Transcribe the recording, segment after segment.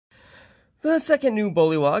The second new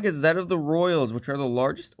Bullywug is that of the Royals, which are the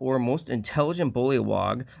largest or most intelligent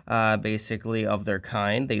Bullywug, basically, of their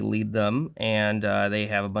kind. They lead them, and they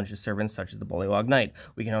have a bunch of servants, such as the Bullywug Knight.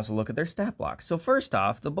 We can also look at their stat blocks. So first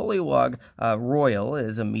off, the Bullywug Royal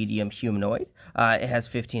is a medium humanoid. It has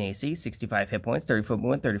 15 AC, 65 hit points, 30-foot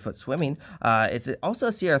movement, 30-foot swimming. It's also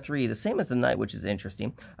a CR3, the same as the Knight, which is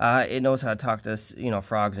interesting. It knows how to talk to,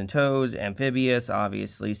 frogs and toads, amphibious,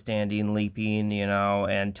 obviously, standing, leaping,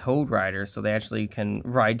 and toad riders. So they actually can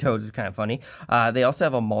ride toads, which is kind of funny. They also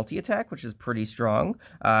have a multi-attack, which is pretty strong.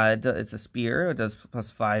 It's a spear. It does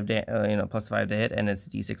 +5 to hit, and it's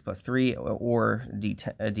D6 +3 or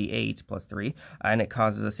D8 +3, and it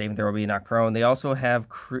causes a saving throw to be knocked prone. They also have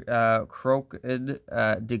Crooked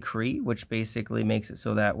Decree, which basically makes it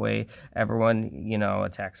so that way everyone,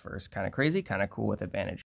 attacks first. Kind of crazy, kind of cool with advantage.